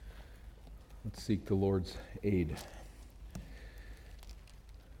Let's seek the Lord's aid.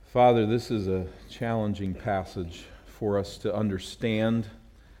 Father, this is a challenging passage for us to understand,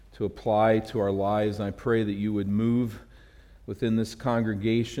 to apply to our lives. And I pray that you would move within this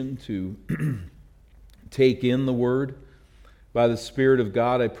congregation to take in the Word. By the Spirit of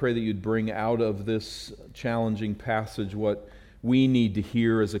God, I pray that you'd bring out of this challenging passage what we need to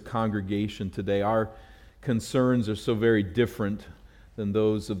hear as a congregation today. Our concerns are so very different than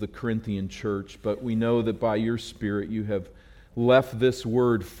those of the Corinthian church, but we know that by your Spirit you have left this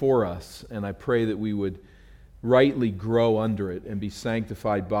word for us, and I pray that we would rightly grow under it and be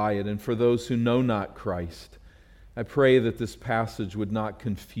sanctified by it. And for those who know not Christ, I pray that this passage would not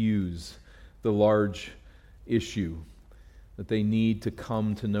confuse the large issue that they need to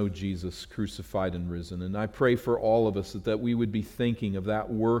come to know Jesus crucified and risen. And I pray for all of us that we would be thinking of that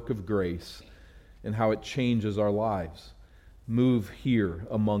work of grace and how it changes our lives. Move here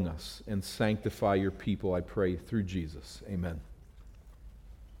among us and sanctify your people, I pray, through Jesus. Amen.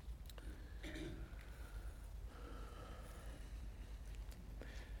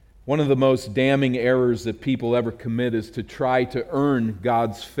 One of the most damning errors that people ever commit is to try to earn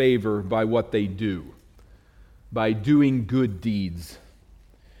God's favor by what they do, by doing good deeds.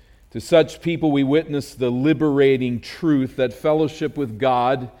 To such people, we witness the liberating truth that fellowship with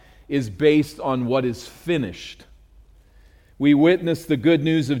God is based on what is finished. We witness the good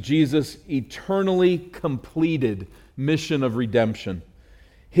news of Jesus' eternally completed mission of redemption.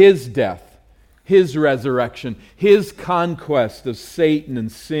 His death, His resurrection, His conquest of Satan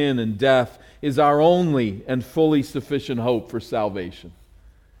and sin and death is our only and fully sufficient hope for salvation.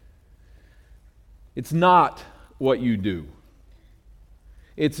 It's not what you do.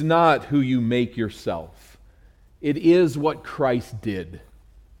 It's not who you make yourself. It is what Christ did.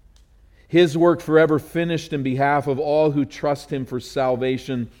 His work forever finished in behalf of all who trust Him for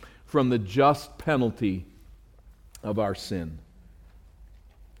salvation from the just penalty of our sin.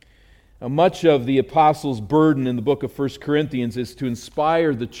 Now, much of the apostles' burden in the book of 1 Corinthians is to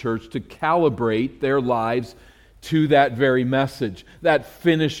inspire the church to calibrate their lives to that very message, that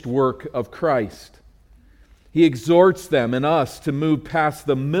finished work of Christ. He exhorts them and us to move past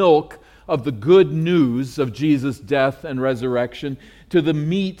the milk of the good news of Jesus' death and resurrection to the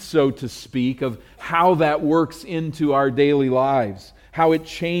meat, so to speak, of how that works into our daily lives, how it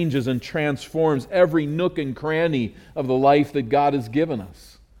changes and transforms every nook and cranny of the life that God has given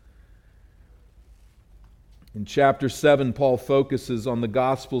us. In chapter 7, Paul focuses on the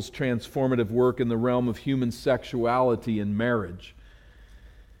gospel's transformative work in the realm of human sexuality and marriage.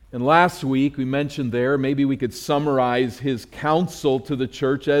 And last week we mentioned there, maybe we could summarize his counsel to the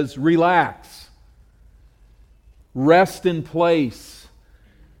church as relax, rest in place.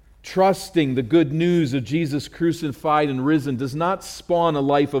 Trusting the good news of Jesus crucified and risen does not spawn a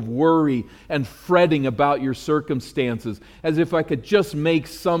life of worry and fretting about your circumstances, as if I could just make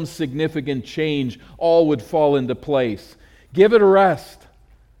some significant change, all would fall into place. Give it a rest.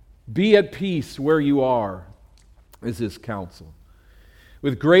 Be at peace where you are, is his counsel.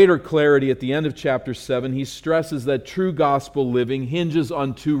 With greater clarity at the end of chapter 7, he stresses that true gospel living hinges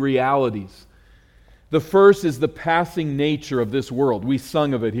on two realities. The first is the passing nature of this world. We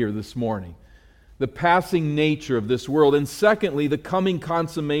sung of it here this morning. The passing nature of this world. And secondly, the coming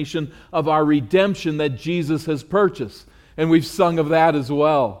consummation of our redemption that Jesus has purchased. And we've sung of that as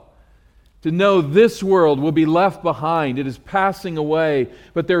well. To know this world will be left behind. It is passing away,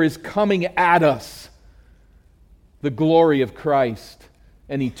 but there is coming at us the glory of Christ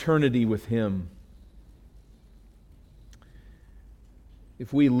and eternity with Him.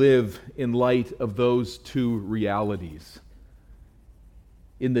 If we live in light of those two realities,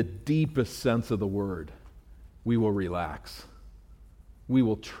 in the deepest sense of the word, we will relax. We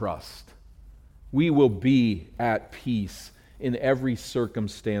will trust. We will be at peace in every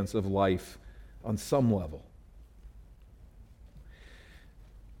circumstance of life on some level.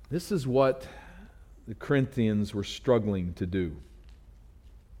 This is what the Corinthians were struggling to do.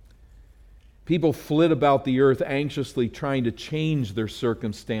 People flit about the earth anxiously trying to change their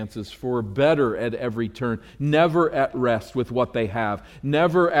circumstances for better at every turn, never at rest with what they have,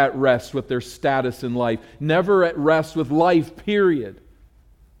 never at rest with their status in life, never at rest with life, period.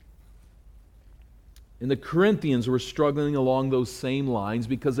 And the Corinthians were struggling along those same lines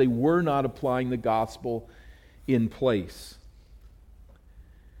because they were not applying the gospel in place.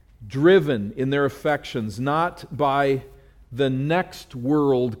 Driven in their affections, not by the next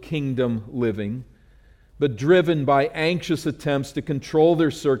world kingdom living, but driven by anxious attempts to control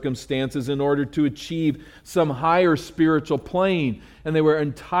their circumstances in order to achieve some higher spiritual plane. And they were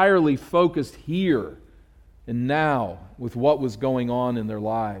entirely focused here and now with what was going on in their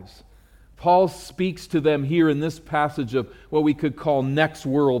lives. Paul speaks to them here in this passage of what we could call next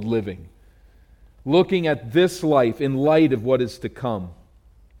world living, looking at this life in light of what is to come.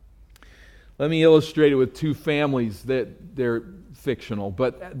 Let me illustrate it with two families that they're fictional,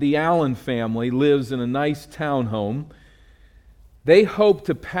 but the Allen family lives in a nice townhome. They hope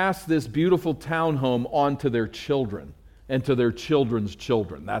to pass this beautiful townhome on to their children and to their children's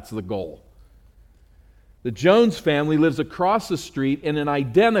children. That's the goal. The Jones family lives across the street in an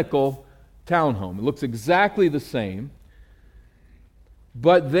identical townhome. It looks exactly the same,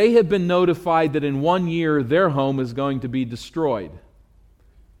 but they have been notified that in 1 year their home is going to be destroyed.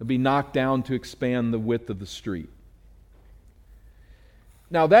 It'll be knocked down to expand the width of the street.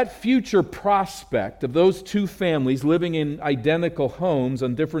 Now, that future prospect of those two families living in identical homes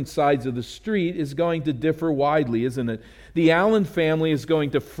on different sides of the street is going to differ widely, isn't it? The Allen family is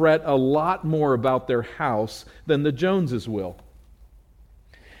going to fret a lot more about their house than the Joneses will.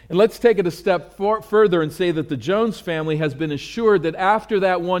 And let's take it a step further and say that the Jones family has been assured that after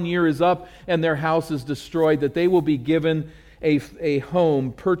that 1 year is up and their house is destroyed, that they will be given a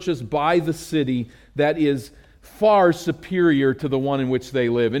home purchased by the city that is far superior to the one in which they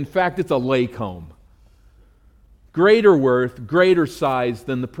live. In fact, it's a lake home. Greater worth, greater size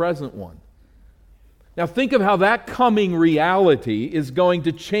than the present one. Now think of how that coming reality is going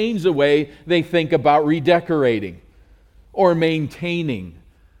to change the way they think about redecorating or maintaining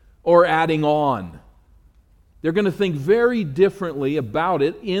or adding on. They're going to think very differently about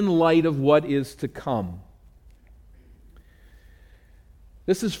it in light of what is to come.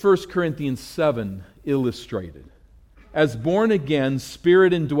 This is 1 Corinthians 7 illustrated. As born-again,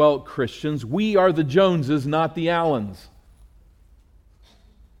 Spirit-indwelt Christians, we are the Joneses, not the Allens.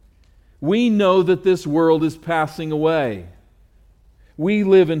 We know that this world is passing away. We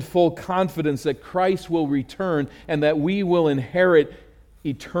live in full confidence that Christ will return and that we will inherit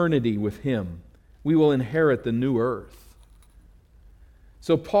eternity with Him. We will inherit the new earth.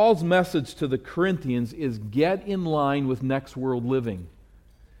 So Paul's message to the Corinthians is get in line with next world living.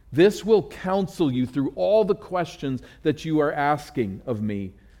 This will counsel you through all the questions that you are asking of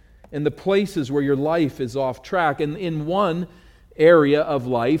me and the places where your life is off track. And in one area of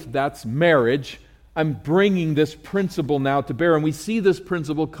life, that's marriage, I'm bringing this principle now to bear. And we see this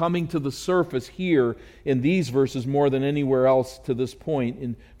principle coming to the surface here in these verses more than anywhere else to this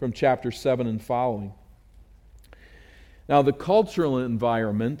point from chapter 7 and following. Now, the cultural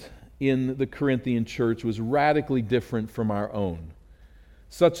environment in the Corinthian church was radically different from our own,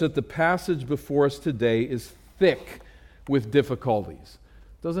 such that the passage before us today is thick with difficulties.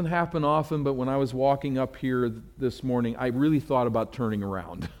 Doesn't happen often, but when I was walking up here this morning, I really thought about turning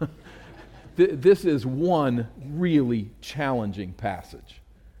around. This is one really challenging passage.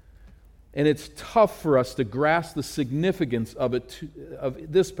 And it's tough for us to grasp the significance of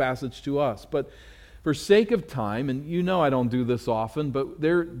this passage to us. But for sake of time, and you know I don't do this often, but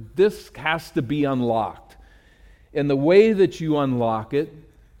this has to be unlocked. And the way that you unlock it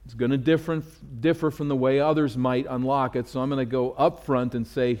is going to differ from the way others might unlock it. So I'm going to go up front and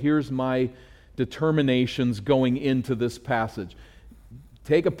say, here's my determinations going into this passage.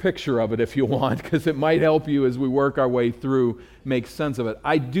 Take a picture of it if you want, because it might help you as we work our way through, make sense of it.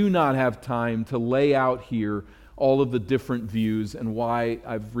 I do not have time to lay out here all of the different views and why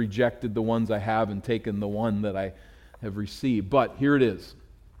I've rejected the ones I have and taken the one that I have received. But here it is.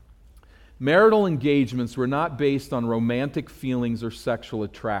 Marital engagements were not based on romantic feelings or sexual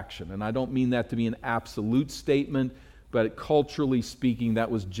attraction. And I don't mean that to be an absolute statement, but culturally speaking,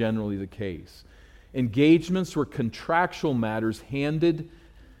 that was generally the case. Engagements were contractual matters handed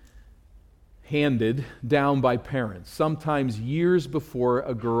down by parents, sometimes years before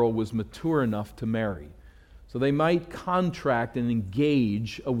a girl was mature enough to marry. So they might contract and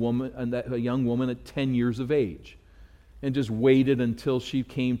engage a young woman at 10 years of age, and just waited until she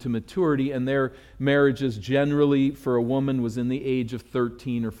came to maturity, and their marriages generally for a woman was in the age of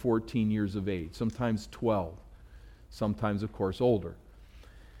 13 or 14 years of age, sometimes 12, sometimes, of course, older.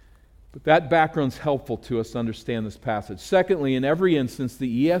 But that background's helpful to us to understand this passage. Secondly, in every instance,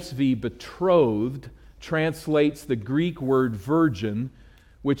 the ESV betrothed translates the Greek word virgin,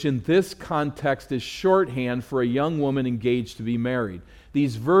 which in this context is shorthand for a young woman engaged to be married.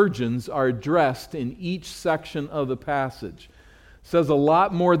 These virgins are addressed in each section of the passage. Says a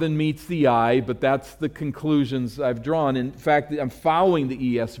lot more than meets the eye, but that's the conclusions I've drawn. In fact, I'm following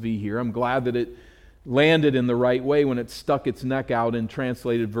the ESV here. I'm glad that it landed in the right way when it stuck its neck out and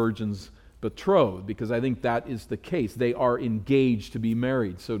translated virgins betrothed, because I think that is the case. They are engaged to be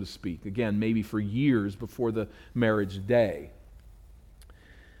married, so to speak. Again, maybe for years before the marriage day.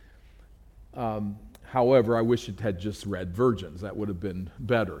 However, I wish it had just read virgins. That would have been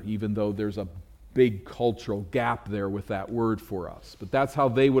better, even though there's a big cultural gap there with that word for us. But that's how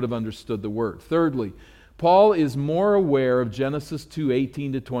they would have understood the word. Thirdly, Paul is more aware of Genesis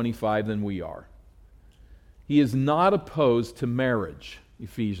 2:18 to 25 than we are. He is not opposed to marriage,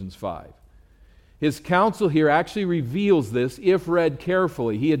 Ephesians 5. His counsel here actually reveals this if read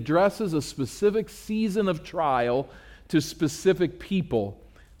carefully. He addresses a specific season of trial to specific people,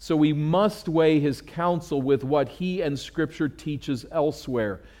 so we must weigh his counsel with what he and Scripture teaches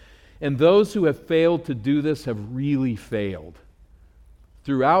elsewhere. And those who have failed to do this have really failed.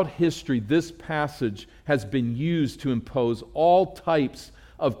 Throughout history, this passage has been used to impose all types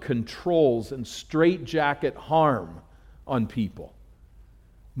of controls and straitjacket harm on people.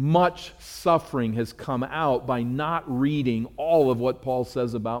 Much suffering has come out by not reading all of what Paul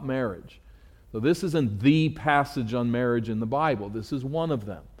says about marriage. So this isn't the passage on marriage in the Bible. This is one of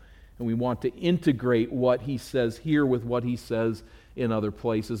them. And we want to integrate what he says here with what he says in other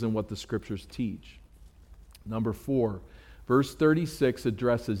places and what the Scriptures teach. Number 4, verse 36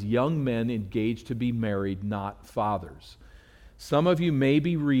 addresses young men engaged to be married, not fathers. Some of you may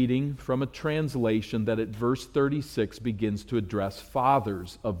be reading from a translation that at verse 36 begins to address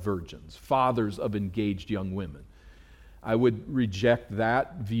fathers of virgins, fathers of engaged young women. I would reject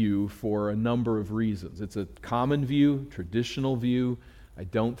that view for a number of reasons. It's a common view, traditional view. I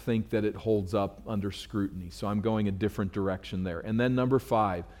don't think that it holds up under scrutiny, so I'm going a different direction there. And then number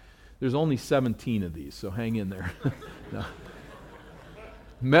 5, there's only 17 of these, so hang in there. No.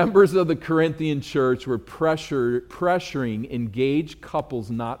 Members of the Corinthian church were pressuring engaged couples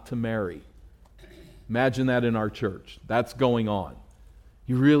not to marry. Imagine that in our church. That's going on.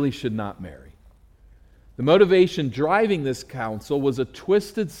 You really should not marry. The motivation driving this counsel was a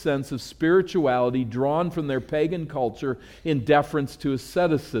twisted sense of spirituality drawn from their pagan culture in deference to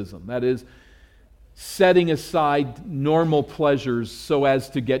asceticism. That is, setting aside normal pleasures so as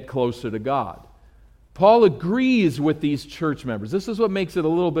to get closer to God. Paul agrees with these church members. This is what makes it a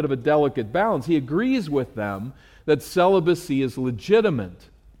little bit of a delicate balance. He agrees with them that celibacy is legitimate,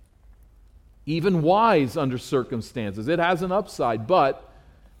 even wise under circumstances. It has an upside, but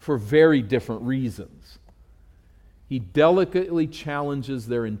for very different reasons. He delicately challenges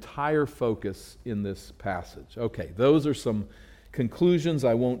their entire focus in this passage. Okay, those are some conclusions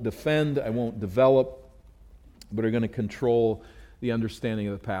I won't defend, I won't develop, but are going to control the understanding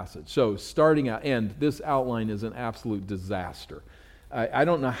of the passage. So, starting out, and this outline is an absolute disaster. I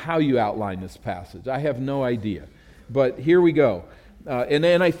don't know how you outline this passage. I have no idea. But here we go. And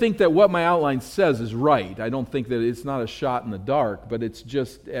I think that what my outline says is right. I don't think that it's not a shot in the dark, but it's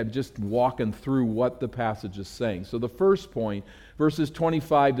just, I'm just walking through what the passage is saying. So the first point, verses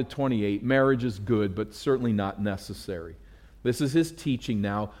 25 to 28, marriage is good, but certainly not necessary. This is his teaching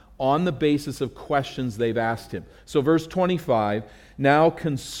now on the basis of questions they've asked him. So verse 25, now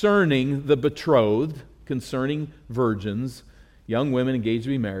concerning the betrothed, concerning virgins, young women engaged to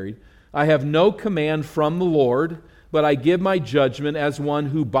be married, I have no command from the Lord, but I give my judgment as one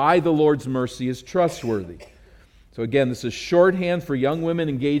who by the Lord's mercy is trustworthy. So again, this is shorthand for young women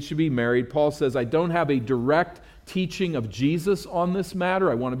engaged to be married. Paul says, I don't have a direct teaching of Jesus on this matter.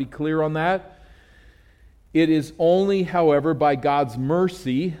 I want to be clear on that. It is only, however, by God's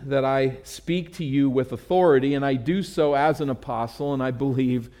mercy that I speak to you with authority, and I do so as an apostle, and I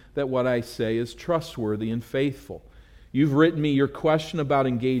believe that what I say is trustworthy and faithful. You've written me your question about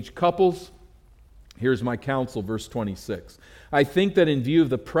engaged couples. Here's my counsel, verse 26. I think that in view of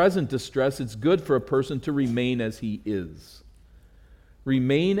the present distress, it's good for a person to remain as he is.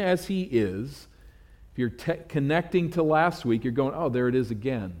 Remain as he is. If you're connecting to last week, you're going, oh, there it is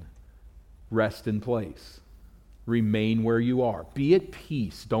again. Rest in place. Remain where you are. Be at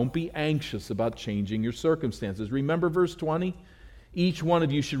peace. Don't be anxious about changing your circumstances. Remember verse 20? Each one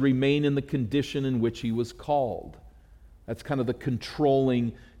of you should remain in the condition in which he was called. That's kind of the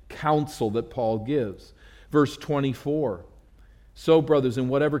controlling counsel that Paul gives. Verse 24. So, brothers, in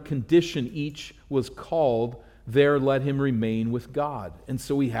whatever condition each was called, there let him remain with God. And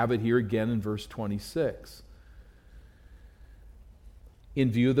so we have it here again in verse 26. In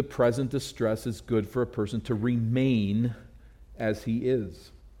view of the present distress, it's good for a person to remain as he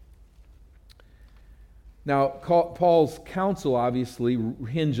is. Now, Paul's counsel obviously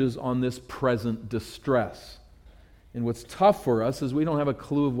hinges on this present distress. And what's tough for us is we don't have a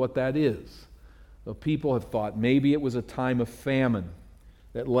clue of what that is. So people have thought maybe it was a time of famine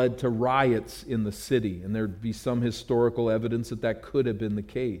that led to riots in the city, and there'd be some historical evidence that that could have been the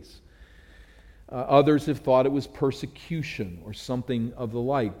case. Others have thought it was persecution or something of the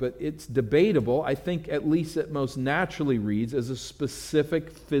like. But it's debatable. I think at least it most naturally reads as a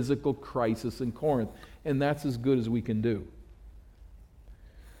specific physical crisis in Corinth. And that's as good as we can do.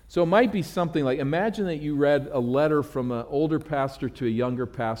 So it might be something like, imagine that you read a letter from an older pastor to a younger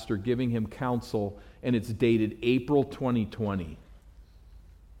pastor giving him counsel, and it's dated April 2020.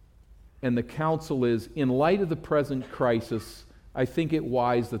 And the counsel is, in light of the present crisis, I think it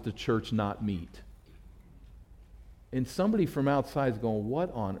wise that the church not meet. And somebody from outside is going,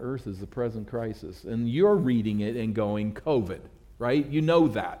 what on earth is the present crisis? And you're reading it and going, COVID, right? You know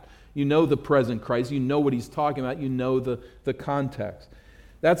that. You know the present crisis. You know what he's talking about. You know the context.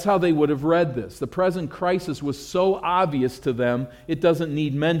 That's how they would have read this. The present crisis was so obvious to them, it doesn't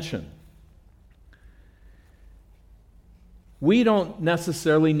need mention. We don't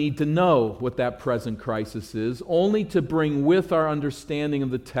necessarily need to know what that present crisis is, only to bring with our understanding of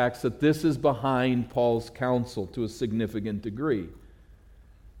the text that this is behind Paul's counsel to a significant degree.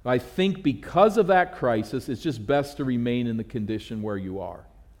 I think because of that crisis, it's just best to remain in the condition where you are.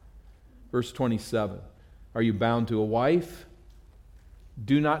 Verse 27, are you bound to a wife?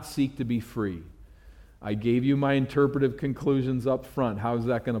 Do not seek to be free. I gave you my interpretive conclusions up front. How is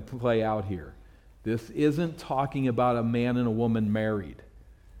that going to play out here? This isn't talking about a man and a woman married.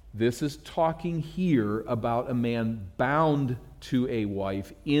 This is talking here about a man bound to a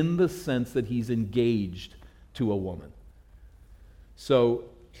wife in the sense that he's engaged to a woman. So,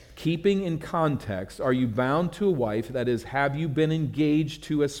 keeping in context, are you bound to a wife? That is, have you been engaged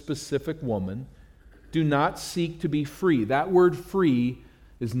to a specific woman? Do not seek to be free. That word free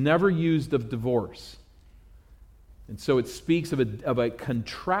is never used of divorce. And so it speaks of a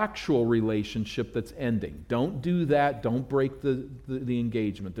contractual relationship that's ending. Don't do that. Don't break the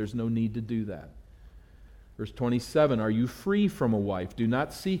engagement. There's no need to do that. Verse 27, are you free from a wife? Do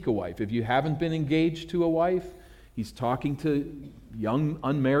not seek a wife. If you haven't been engaged to a wife, he's talking to young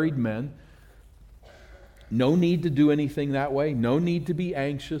unmarried men. No need to do anything that way. No need to be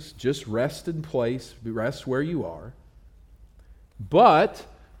anxious. Just rest in place. Rest where you are. But,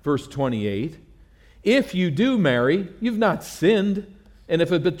 verse 28, if you do marry, you've not sinned. And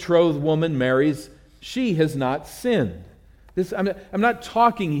if a betrothed woman marries, she has not sinned. I'm not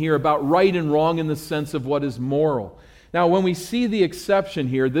talking here about right and wrong in the sense of what is moral. Now, when we see the exception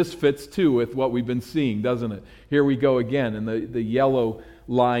here, this fits too with what we've been seeing, doesn't it? Here we go again, and the yellow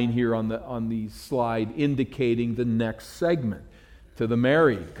line here on the slide indicating the next segment. To the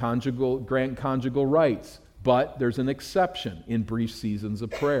married, grant conjugal rights. But there's an exception in brief seasons of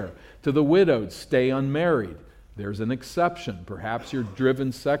prayer. To the widowed, stay unmarried. There's an exception. Perhaps you're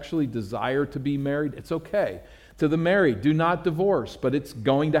driven sexually, desire to be married. It's okay. To the married, do not divorce, but it's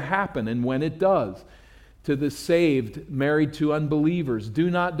going to happen, and when it does. To the saved, married to unbelievers,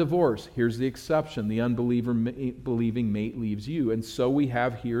 do not divorce. Here's the exception. The believing mate leaves you. And so we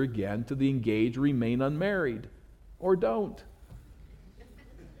have here again, to the engaged, remain unmarried. Or don't.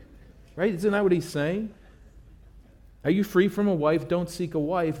 Right? Isn't that what he's saying? Are you free from a wife? Don't seek a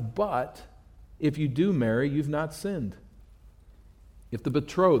wife. But if you do marry, you've not sinned. If the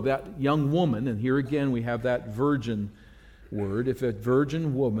betrothed, that young woman, and here again we have that virgin word, if a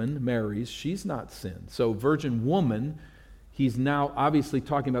virgin woman marries, she's not sinned. So virgin woman, he's now obviously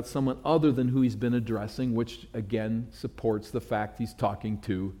talking about someone other than who he's been addressing, which again supports the fact he's talking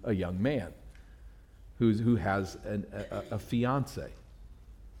to a young man who has a fiancé.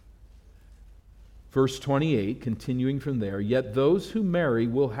 Verse 28, continuing from there, yet those who marry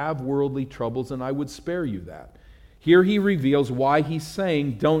will have worldly troubles, and I would spare you that. Here he reveals why he's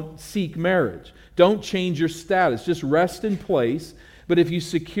saying don't seek marriage. Don't change your status. Just rest in place. But if you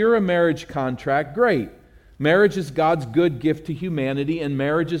secure a marriage contract, great. Marriage is God's good gift to humanity, and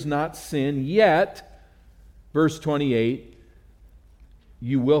marriage is not sin. Yet, verse 28,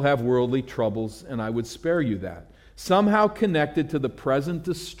 you will have worldly troubles, and I would spare you that. Somehow connected to the present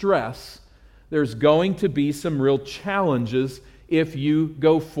distress, there's going to be some real challenges if you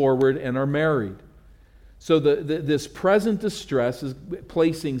go forward and are married. So this present distress is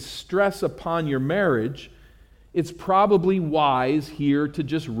placing stress upon your marriage. It's probably wise here to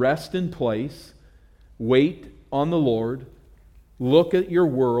just rest in place, wait on the Lord, look at your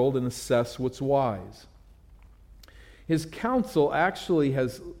world, and assess what's wise. His counsel actually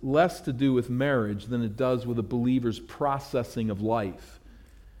has less to do with marriage than it does with a believer's processing of life.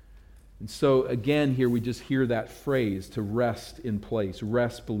 And so again here we just hear that phrase, to rest in place.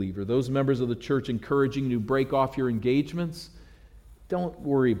 Rest, believer. Those members of the church encouraging you to break off your engagements, don't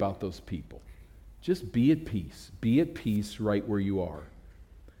worry about those people. Just be at peace. Be at peace right where you are.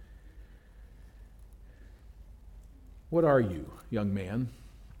 What are you, young man?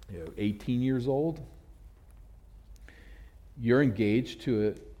 18 years old. You're engaged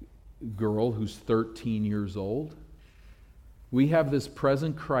to a girl who's 13 years old. We have this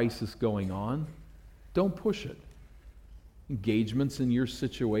present crisis going on. Don't push it. Engagements in your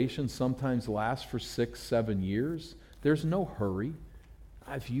situation sometimes last for 6, 7 years. There's no hurry.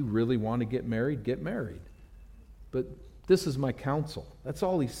 If you really want to get married, get married. But this is my counsel. That's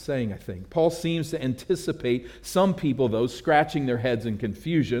all he's saying, I think. Paul seems to anticipate some people, though, scratching their heads in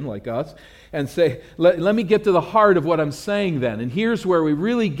confusion, like us, and say, let me get to the heart of what I'm saying then. And here's where we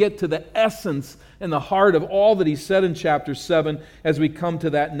really get to the essence and the heart of all that he said in chapter 7 as we come to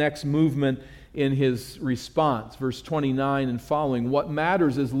that next movement in his response. Verse 29 and following, what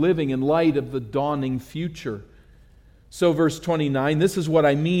matters is living in light of the dawning future. So verse 29, this is what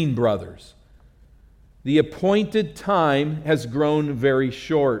I mean, brothers. The appointed time has grown very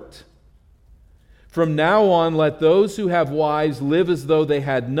short. From now on, let those who have wives live as though they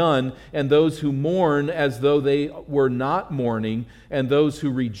had none, and those who mourn as though they were not mourning, and those who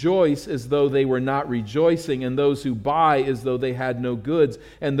rejoice as though they were not rejoicing, and those who buy as though they had no goods,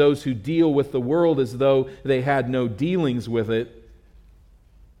 and those who deal with the world as though they had no dealings with it.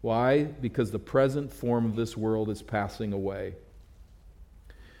 Why? Because the present form of this world is passing away.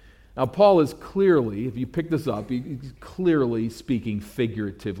 Now, Paul is clearly, if you pick this up, he's clearly speaking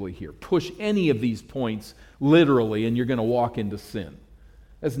figuratively here. Push any of these points literally, and you're going to walk into sin.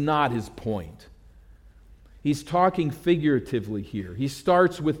 That's not his point. He's talking figuratively here. He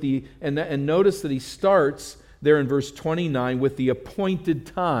starts with and notice that he starts there in verse 29 with the appointed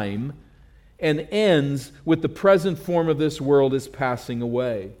time and ends with the present form of this world is passing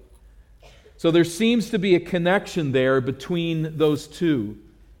away. So there seems to be a connection there between those two.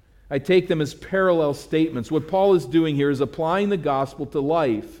 I take them as parallel statements. What Paul is doing here is applying the gospel to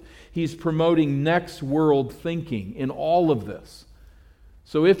life. He's promoting next world thinking in all of this.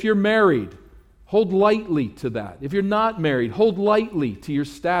 So if you're married, hold lightly to that. If you're not married, hold lightly to your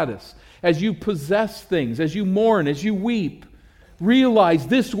status. As you possess things, as you mourn, as you weep, realize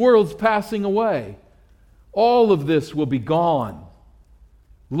this world's passing away. All of this will be gone.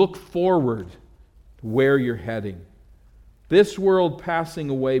 Look forward to where you're heading. This world passing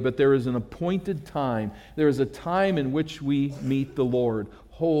away, but there is an appointed time. There is a time in which we meet the Lord.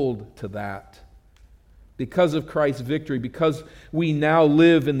 Hold to that. Because of Christ's victory, because we now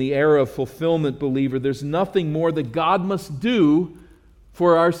live in the era of fulfillment, believer, there's nothing more that God must do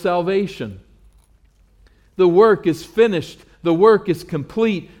for our salvation. The work is finished. The work is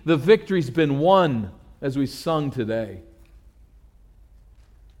complete. The victory's been won, as we sung today.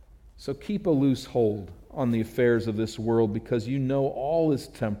 So keep a loose hold on the affairs of this world, because you know all is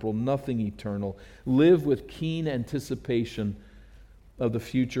temporal, nothing eternal. Live with keen anticipation of the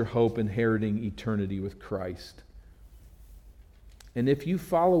future hope, inheriting eternity with Christ. And if you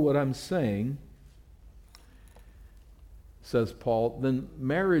follow what I'm saying, says Paul, then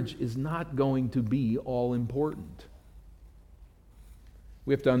marriage is not going to be all important.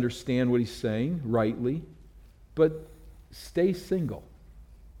 We have to understand what he's saying rightly, but stay single.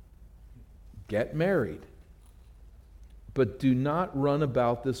 Get married. But do not run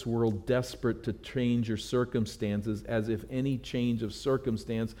about this world desperate to change your circumstances, as if any change of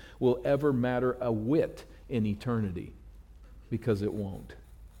circumstance will ever matter a whit in eternity, because it won't.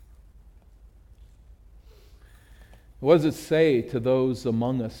 What does it say to those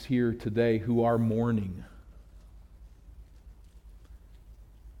among us here today who are mourning?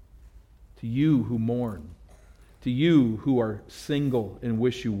 To you who mourn, to you who are single and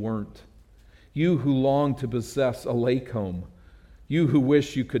wish you weren't, you who long to possess a lake home, you who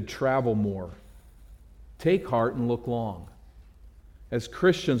wish you could travel more, take heart and look long. As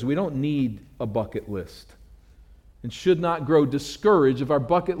Christians, we don't need a bucket list and should not grow discouraged if our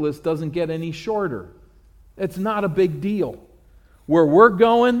bucket list doesn't get any shorter. It's not a big deal. Where we're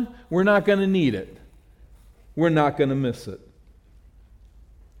going, we're not going to need it. We're not going to miss it.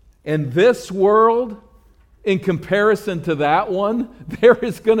 And this world, in comparison to that one, there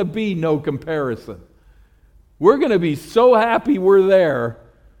is going to be no comparison. We're going to be so happy we're there,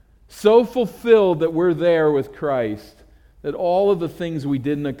 so fulfilled that we're there with Christ, that all of the things we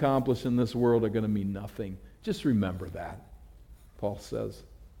didn't accomplish in this world are going to mean nothing. Just remember that, Paul says.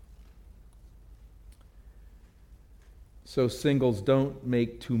 So singles, don't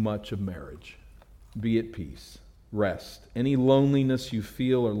make too much of marriage. Be at peace. Rest. Any loneliness you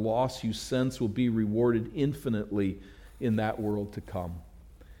feel or loss you sense will be rewarded infinitely in that world to come.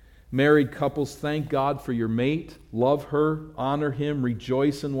 Married couples, thank God for your mate. Love her, honor him,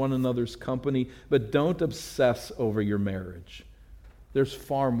 rejoice in one another's company, but don't obsess over your marriage. There's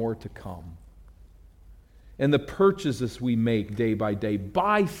far more to come. and the purchases we make day by day.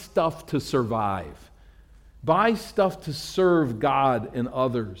 Buy stuff to survive. Buy stuff to serve God and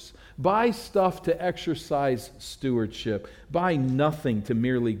others. Buy stuff to exercise stewardship. Buy nothing to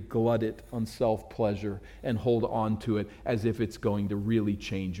merely glut it on self-pleasure and hold on to it as if it's going to really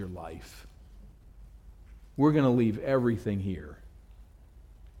change your life. We're going to leave everything here.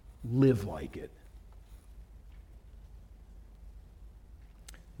 Live like it.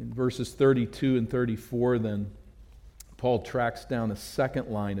 In verses 32 and 34, then, Paul tracks down a second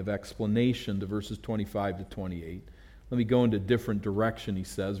line of explanation to verses 25 to 28. Let me go into a different direction, he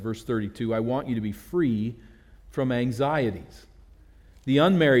says. Verse 32, I want you to be free from anxieties. The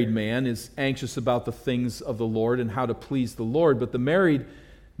unmarried man is anxious about the things of the Lord and how to please the Lord, but the married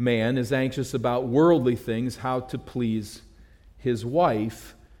man is anxious about worldly things, how to please his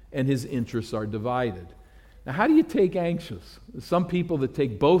wife, and his interests are divided. Now, how do you take anxious? Some people that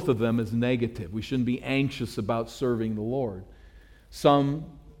take both of them as negative. We shouldn't be anxious about serving the Lord. Some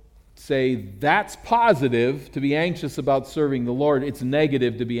say that's positive to be anxious about serving the Lord. It's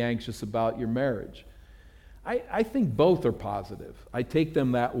negative to be anxious about your marriage. I think both are positive. I take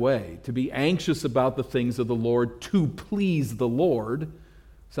them that way. To be anxious about the things of the Lord, to please the Lord,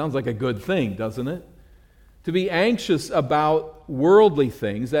 sounds like a good thing, doesn't it? To be anxious about worldly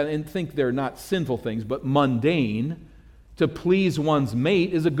things, and think they're not sinful things, but mundane, to please one's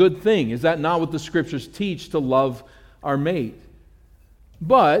mate is a good thing. Is that not what the Scriptures teach, to love our mate?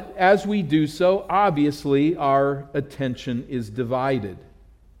 But as we do so, obviously our attention is divided.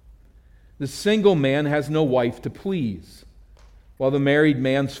 The single man has no wife to please, while the married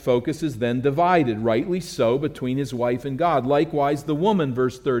man's focus is then divided, rightly so, between his wife and God. Likewise, the woman,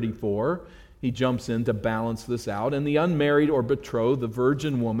 verse 34, he jumps in to balance this out. And the unmarried or betrothed, the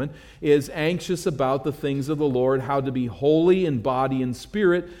virgin woman, is anxious about the things of the Lord, how to be holy in body and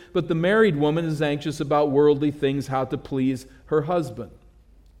spirit. But the married woman is anxious about worldly things, how to please her husband.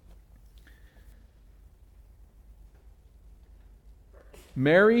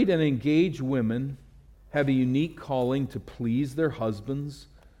 Married and engaged women have a unique calling to please their husbands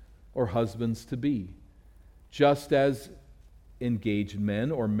or husbands-to-be, just as engaged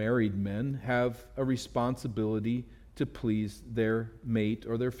men or married men have a responsibility to please their mate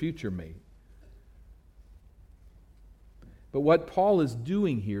or their future mate. But what Paul is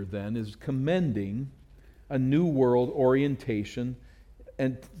doing here then is commending a new world orientation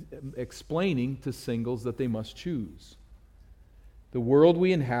and explaining to singles that they must choose. The world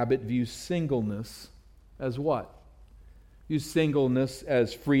we inhabit views singleness as what? Views singleness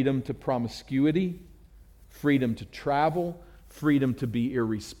as freedom to promiscuity, freedom to travel, freedom to be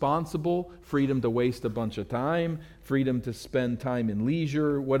irresponsible, freedom to waste a bunch of time, freedom to spend time in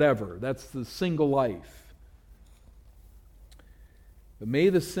leisure, whatever. That's the single life. But may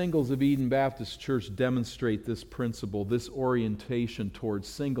the singles of Eden Baptist Church demonstrate this principle. This orientation towards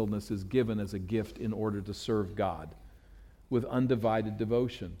singleness is given as a gift in order to serve God with undivided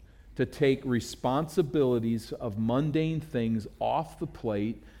devotion, to take responsibilities of mundane things off the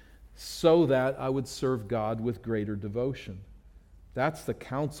plate so that I would serve God with greater devotion. That's the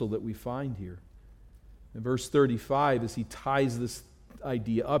counsel that we find here. In verse 35, as he ties this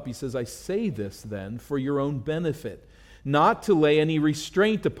idea up, he says, I say this then for your own benefit, not to lay any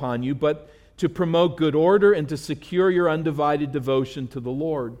restraint upon you, but to promote good order and to secure your undivided devotion to the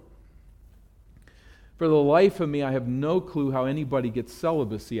Lord. For the life of me, I have no clue how anybody gets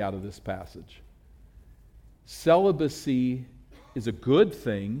celibacy out of this passage. Celibacy is a good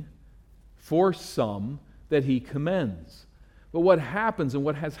thing for some that he commends. But what happens, and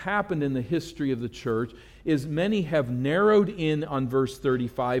what has happened in the history of the church, is many have narrowed in on verse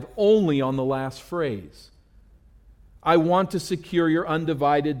 35 only on the last phrase. I want to secure your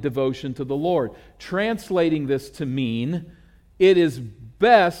undivided devotion to the Lord. Translating this to mean, it is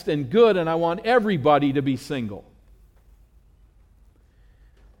best and good, and I want everybody to be single.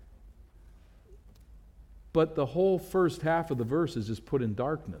 But the whole first half of the verse is just put in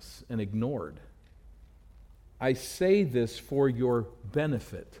darkness and ignored. I say this for your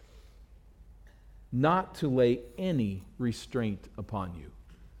benefit, not to lay any restraint upon you.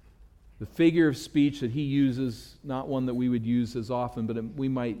 The figure of speech that he uses, not one that we would use as often, but we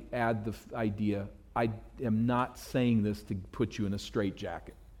might add the idea, I am not saying this to put you in a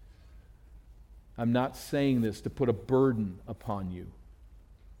straitjacket. I'm not saying this to put a burden upon you.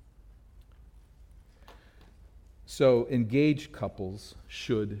 So engaged couples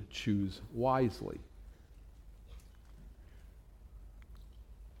should choose wisely.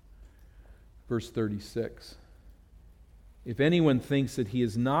 Verse 36. If anyone thinks that he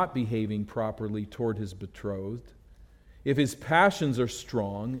is not behaving properly toward his betrothed, If his passions are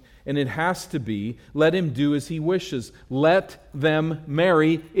strong, and it has to be, let him do as he wishes. Let them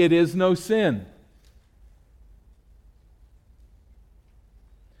marry. It is no sin.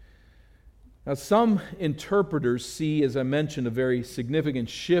 Now, some interpreters see, as I mentioned, a very significant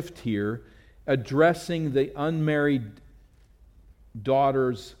shift here, addressing the unmarried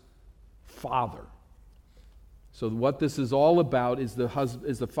daughter's father. So what this is all about is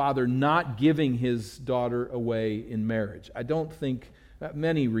the father not giving his daughter away in marriage. I don't think,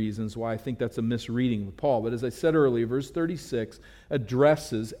 many reasons why I think that's a misreading of Paul. But as I said earlier, verse 36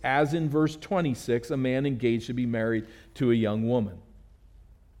 addresses, as in verse 26, a man engaged to be married to a young woman.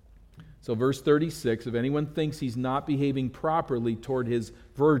 So verse 36, if anyone thinks he's not behaving properly toward his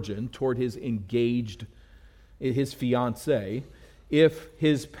virgin, toward his engaged, his fiancée, if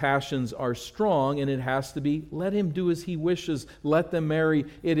his passions are strong, and it has to be, let him do as he wishes. Let them marry.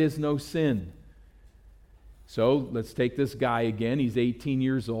 It is no sin. So let's take this guy again. He's 18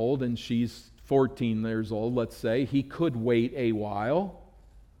 years old and she's 14 years old, let's say. He could wait a while.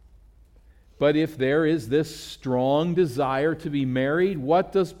 But if there is this strong desire to be married,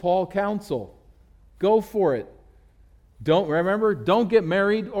 what does Paul counsel? Go for it. Don't get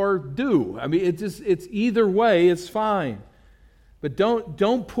married or do. I mean, it's either way, it's fine. But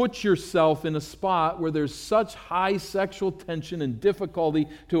don't put yourself in a spot where there's such high sexual tension and difficulty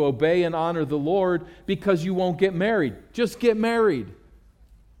to obey and honor the Lord because you won't get married. Just get married.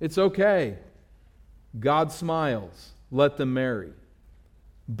 It's okay. God smiles. Let them marry.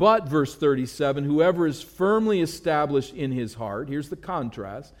 But, verse 37, whoever is firmly established in his heart, here's the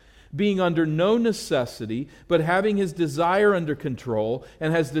contrast, being under no necessity, but having his desire under control,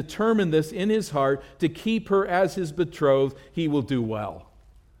 and has determined this in his heart to keep her as his betrothed, he will do well.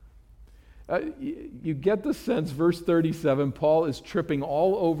 You get the sense, verse 37, Paul is tripping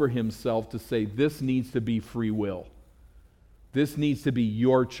all over himself to say this needs to be free will. This needs to be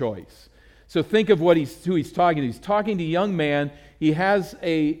your choice. So think of who he's talking to. He's talking to a young man. He has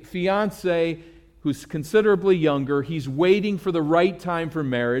a fiancée who's considerably younger. He's waiting for the right time for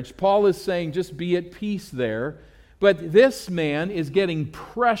marriage. Paul is saying just be at peace there. But this man is getting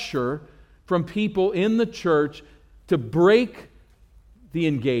pressure from people in the church to break the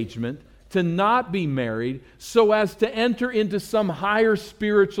engagement, to not be married, so as to enter into some higher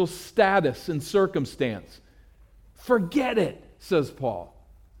spiritual status and circumstance. Forget it, says Paul.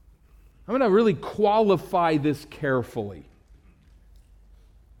 I'm going to really qualify this carefully.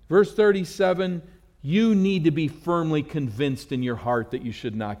 Verse 37, you need to be firmly convinced in your heart that you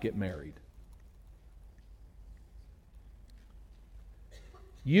should not get married.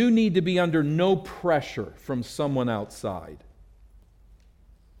 You need to be under no pressure from someone outside.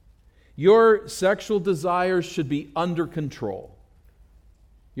 Your sexual desires should be under control.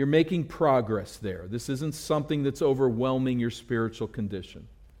 You're making progress there. This isn't something that's overwhelming your spiritual condition.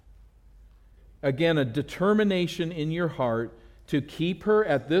 Again, a determination in your heart to keep her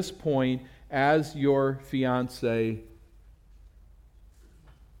at this point as your fiancée,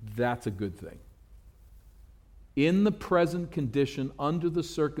 that's a good thing. In the present condition, under the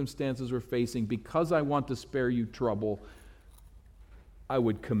circumstances we're facing, because I want to spare you trouble, I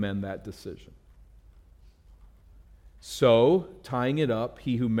would commend that decision. So, tying it up,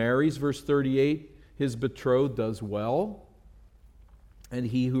 he who marries, verse 38, his betrothed does well, and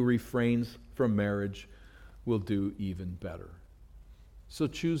he who refrains from marriage will do even better. So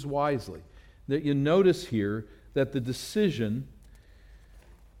choose wisely. That you notice here that the decision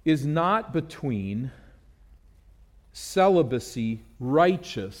is not between celibacy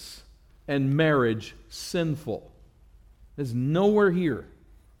righteous and marriage sinful. There's nowhere here.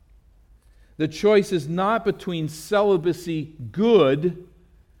 The choice is not between celibacy good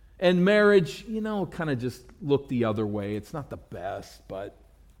and marriage, kind of just look the other way. It's not the best, but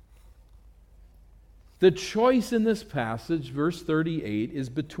the choice in this passage, verse 38, is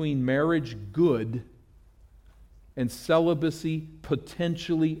between marriage good and celibacy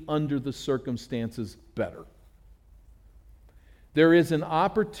potentially under the circumstances better. There is an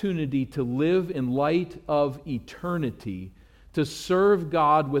opportunity to live in light of eternity, to serve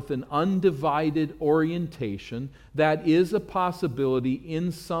God with an undivided orientation. That is a possibility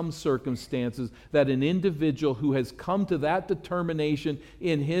in some circumstances, that an individual who has come to that determination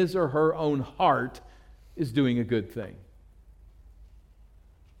in his or her own heart is doing a good thing.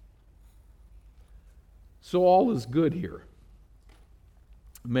 So all is good here.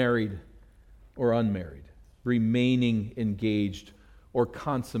 Married or unmarried, remaining engaged or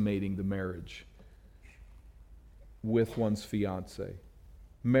consummating the marriage with one's fiancé.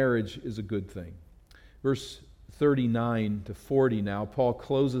 Marriage is a good thing. Verse 39 to 40 now, Paul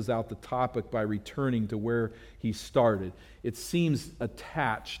closes out the topic by returning to where he started. It seems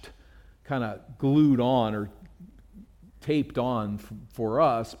attached, kind of glued on or taped on for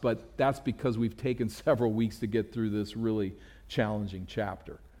us, but that's because we've taken several weeks to get through this really challenging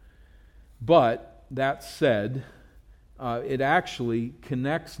chapter. But that said, it actually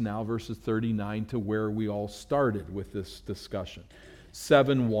connects now, verses 39, to where we all started with this discussion.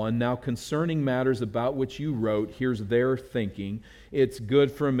 7:1, now concerning matters about which you wrote, here's their thinking. It's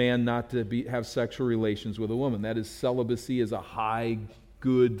good for a man not to have sexual relations with a woman. That is, celibacy is a high,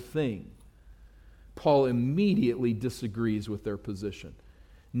 good thing. Paul immediately disagrees with their position.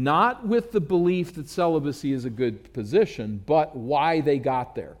 Not with the belief that celibacy is a good position, but why they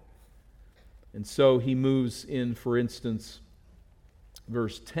got there. And so he moves in, for instance,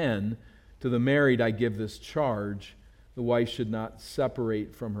 verse 10, to the married I give this charge, the wife should not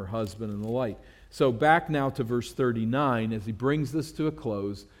separate from her husband and the like. So back now to verse 39, as he brings this to a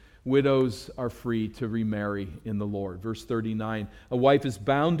close, widows are free to remarry in the Lord. Verse 39, a wife is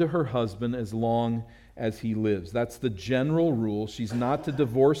bound to her husband as long as he lives. That's the general rule. She's not to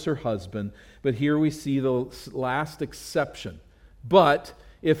divorce her husband, but here we see the last exception. But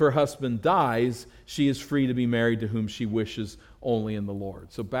if her husband dies, she is free to be married to whom she wishes, only in the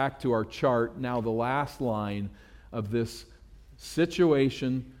Lord. So back to our chart, now the last line of this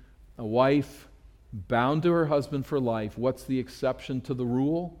situation, a wife bound to her husband for life. What's the exception to the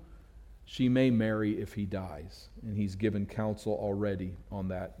rule? She may marry if he dies. And he's given counsel already on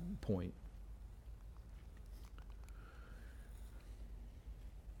that point.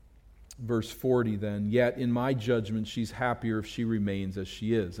 Verse 40 then, yet in my judgment she's happier if she remains as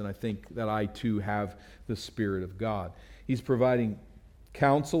she is. And I think that I too have the Spirit of God. He's providing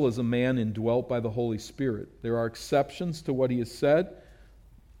counsel as a man indwelt by the Holy Spirit. There are exceptions to what he has said.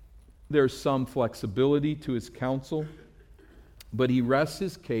 There's some flexibility to his counsel, but he rests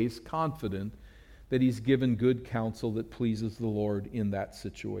his case confident that he's given good counsel that pleases the Lord in that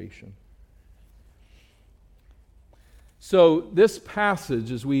situation. So this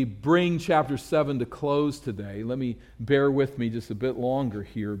passage, as we bring chapter 7 to close today, let me bear with me just a bit longer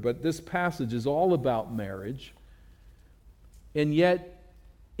here, but this passage is all about marriage, and yet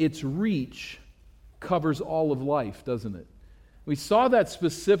its reach covers all of life, doesn't it? We saw that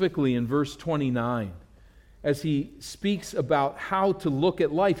specifically in verse 29 as he speaks about how to look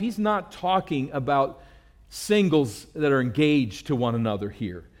at life. He's not talking about singles that are engaged to one another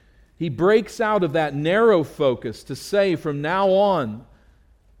here. He breaks out of that narrow focus to say from now on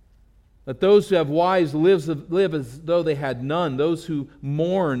that those who have wives live as though they had none, those who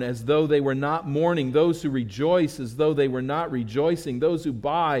mourn as though they were not mourning, those who rejoice as though they were not rejoicing, those who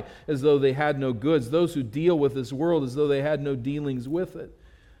buy as though they had no goods, those who deal with this world as though they had no dealings with it.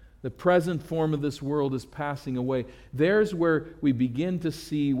 The present form of this world is passing away. There's where we begin to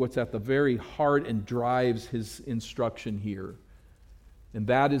see what's at the very heart and drives his instruction here. And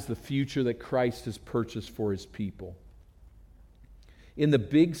that is the future that Christ has purchased for his people. In the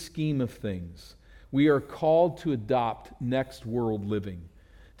big scheme of things, we are called to adopt next world living,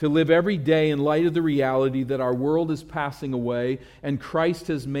 to live every day in light of the reality that our world is passing away and Christ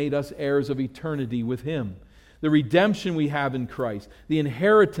has made us heirs of eternity with him. The redemption we have in Christ, the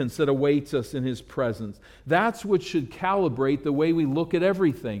inheritance that awaits us in his presence, that's what should calibrate the way we look at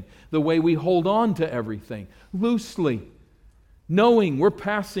everything, the way we hold on to everything, loosely, knowing we're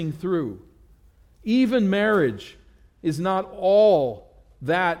passing through. Even marriage is not all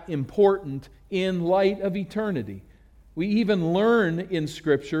that important in light of eternity. We even learn in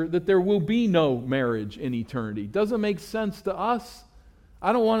Scripture that there will be no marriage in eternity. Doesn't make sense to us.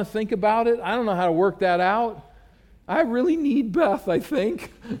 I don't want to think about it. I don't know how to work that out. I really need Beth, I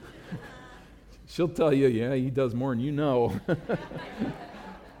think. She'll tell you, yeah, he does more than you know.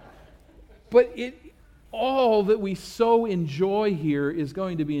 But all that we so enjoy here is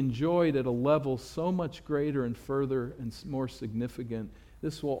going to be enjoyed at a level so much greater and further and more significant.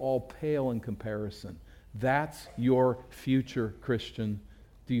 This will all pale in comparison. That's your future, Christian.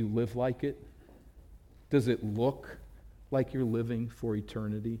 Do you live like it? Does it look like you're living for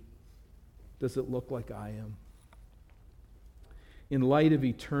eternity? Does it look like I am? In light of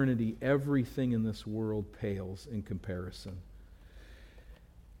eternity, everything in this world pales in comparison.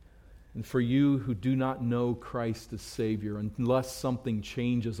 And for you who do not know Christ as Savior, unless something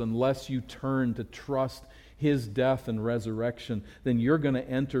changes, unless you turn to trust his death and resurrection, then you're going to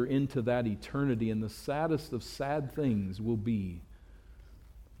enter into that eternity. And the saddest of sad things will be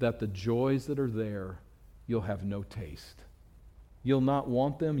that the joys that are there, you'll have no taste. You'll not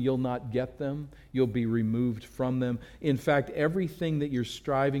want them. You'll not get them. You'll be removed from them. In fact, everything that you're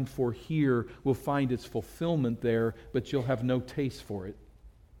striving for here will find its fulfillment there, but you'll have no taste for it.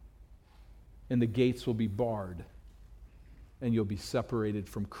 And the gates will be barred. And you'll be separated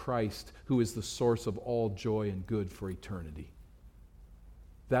from Christ, who is the source of all joy and good for eternity.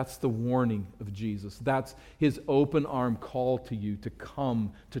 That's the warning of Jesus. That's His open arm call to you to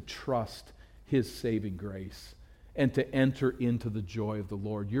come to trust His saving grace and to enter into the joy of the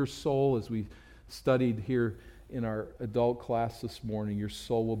Lord. Your soul, as we studied here in our adult class this morning, your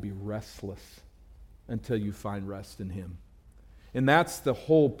soul will be restless until you find rest in Him. And that's the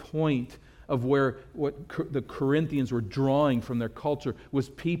whole point of what the Corinthians were drawing from their culture, was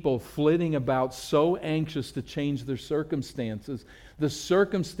people flitting about so anxious to change their circumstances. The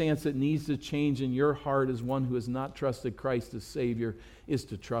circumstance that needs to change in your heart as one who has not trusted Christ as Savior is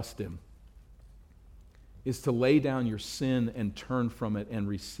to trust Him. Is to lay down your sin and turn from it and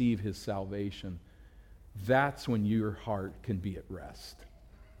receive His salvation. That's when your heart can be at rest.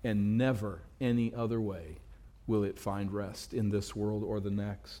 And never any other way will it find rest in this world or the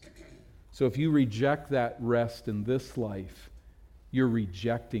next. So if you reject that rest in this life, you're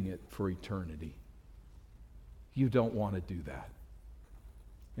rejecting it for eternity. You don't want to do that.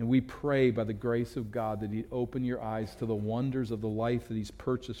 And we pray by the grace of God that He'd open your eyes to the wonders of the life that He's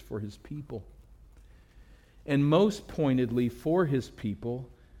purchased for His people. And most pointedly for His people,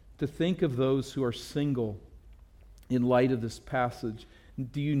 to think of those who are single in light of this passage.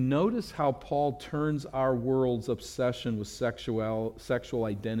 Do you notice how Paul turns our world's obsession with sexual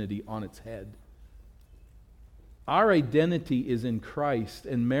identity on its head? Our identity is in Christ,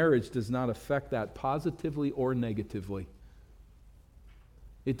 and marriage does not affect that positively or negatively.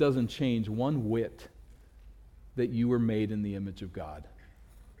 It doesn't change one whit that you were made in the image of God.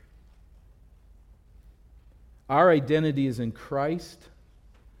 Our identity is in Christ.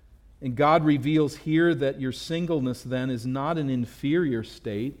 And God reveals here that your singleness then is not an inferior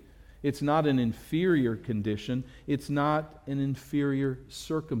state. It's not an inferior condition. It's not an inferior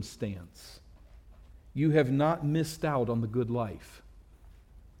circumstance. You have not missed out on the good life.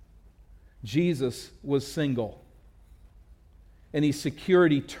 Jesus was single. And He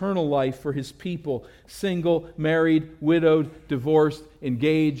secured eternal life for His people. Single, married, widowed, divorced,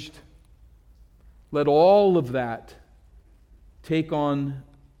 engaged. Let all of that take on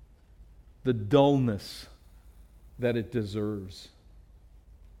the dullness that it deserves.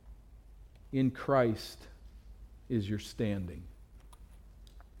 In Christ is your standing.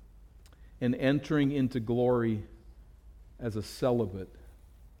 And entering into glory as a celibate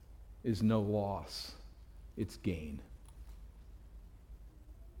is no loss, it's gain.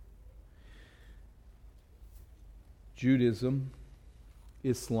 Judaism,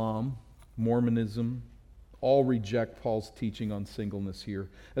 Islam, Mormonism, all reject Paul's teaching on singleness here,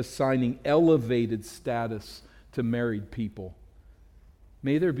 assigning elevated status to married people.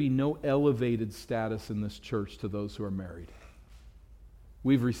 May there be no elevated status in this church to those who are married.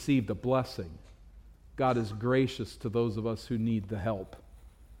 We've received a blessing. God is gracious to those of us who need the help.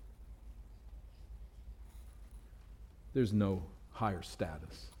 There's no higher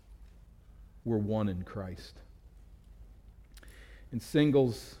status. We're one in Christ. And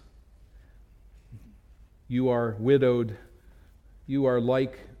singles, you are widowed. You are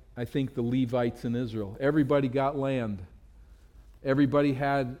like, I think, the Levites in Israel. Everybody got land. Everybody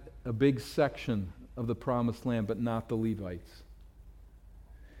had a big section of the promised land, but not the Levites.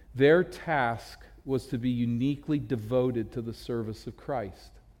 Their task was to be uniquely devoted to the service of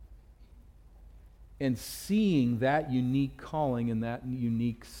Christ. And seeing that unique calling and that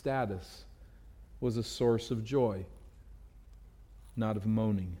unique status was a source of joy, not of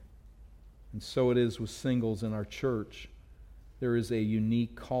moaning. And so it is with singles in our church. There is a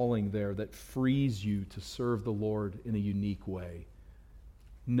unique calling there that frees you to serve the Lord in a unique way.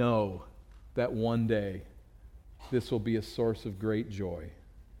 Know that one day this will be a source of great joy.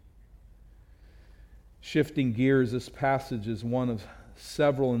 Shifting gears, this passage is one of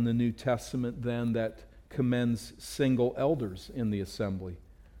several in the New Testament then that commends single elders in the assembly.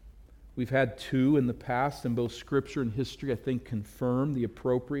 We've had two in the past, and both Scripture and history, I think, confirm the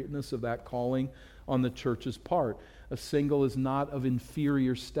appropriateness of that calling on the church's part. A single is not of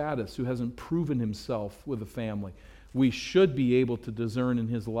inferior status, who hasn't proven himself with a family. We should be able to discern in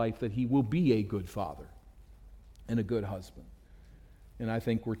his life that he will be a good father and a good husband. And I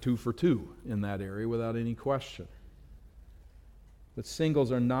think we're 2 for 2 in that area without any question. But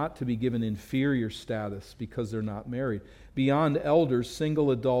singles are not to be given inferior status because they're not married. Beyond elders,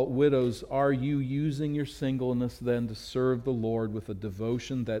 single adult widows, are you using your singleness then to serve the Lord with a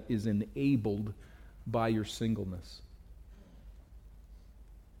devotion that is enabled by your singleness?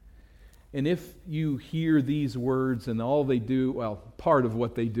 And if you hear these words and all they do, well, part of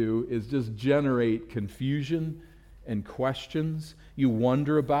what they do is just generate confusion and questions. You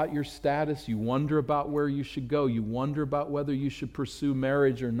wonder about your status. You wonder about where you should go. You wonder about whether you should pursue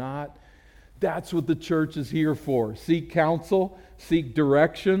marriage or not. That's what the church is here for. Seek counsel, seek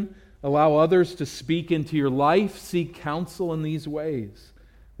direction, allow others to speak into your life, seek counsel in these ways.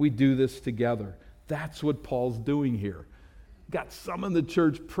 We do this together. That's what Paul's doing here. Got some in the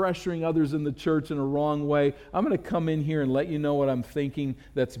church pressuring others in the church in a wrong way. I'm going to come in here and let you know what I'm thinking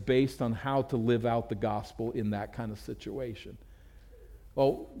that's based on how to live out the gospel in that kind of situation.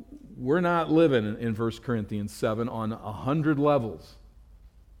 Well, we're not living in 1 Corinthians 7 on 100 levels.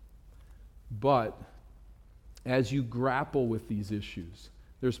 But as you grapple with these issues,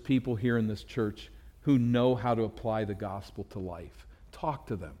 there's people here in this church who know how to apply the gospel to life. Talk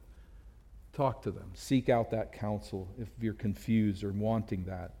to them. Talk to them. Seek out that counsel if you're confused or wanting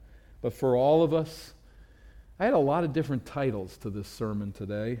that. But for all of us, I had a lot of different titles to this sermon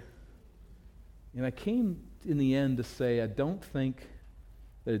today. And I came in the end to say I don't think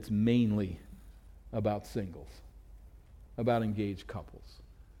that it's mainly about singles, about engaged couples.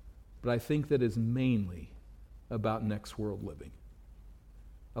 But I think that it's mainly about next world living.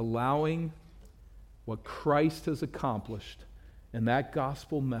 Allowing what Christ has accomplished and that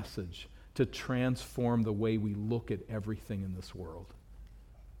gospel message to transform the way we look at everything in this world.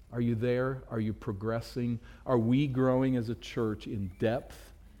 Are you there? Are you progressing? Are we growing as a church in depth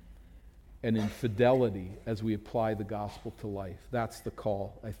and in fidelity as we apply the gospel to life? That's the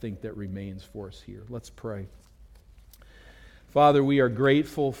call, I think, that remains for us here. Let's pray. Father, we are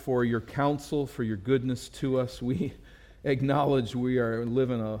grateful for your counsel, for your goodness to us. We acknowledge we are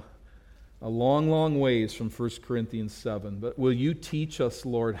living a long, long ways from 1 Corinthians 7. But will you teach us,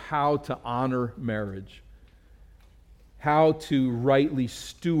 Lord, how to honor marriage, how to rightly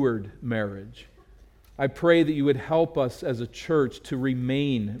steward marriage. I pray that you would help us as a church to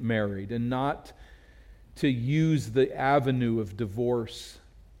remain married and not to use the avenue of divorce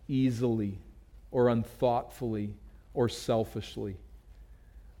easily or unthoughtfully or selfishly.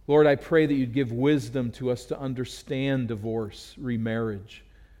 Lord, I pray that you'd give wisdom to us to understand divorce, remarriage,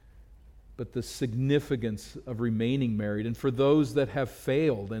 but the significance of remaining married. And for those that have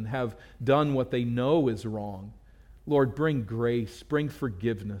failed and have done what they know is wrong, Lord, bring grace, bring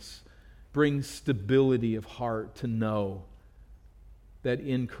forgiveness, bring stability of heart to know that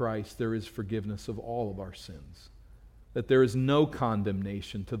in Christ there is forgiveness of all of our sins, that there is no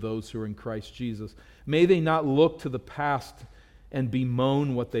condemnation to those who are in Christ Jesus. May they not look to the past and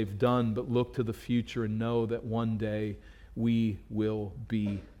bemoan what they've done, but look to the future and know that one day we will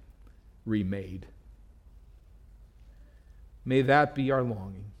be remade. May that be our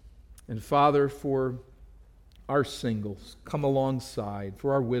longing. And Father, for our singles, come alongside.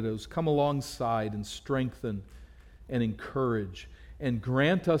 For our widows, come alongside and strengthen and encourage. And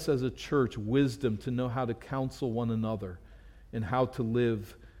grant us as a church wisdom to know how to counsel one another and how to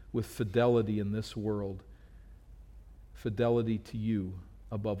live with fidelity in this world. Fidelity to you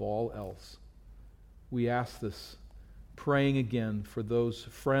above all else. We ask this, praying again for those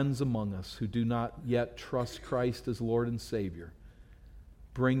friends among us who do not yet trust Christ as Lord and Savior.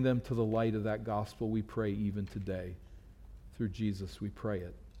 Bring them to the light of that gospel, we pray, even today. Through Jesus we pray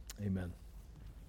it. Amen.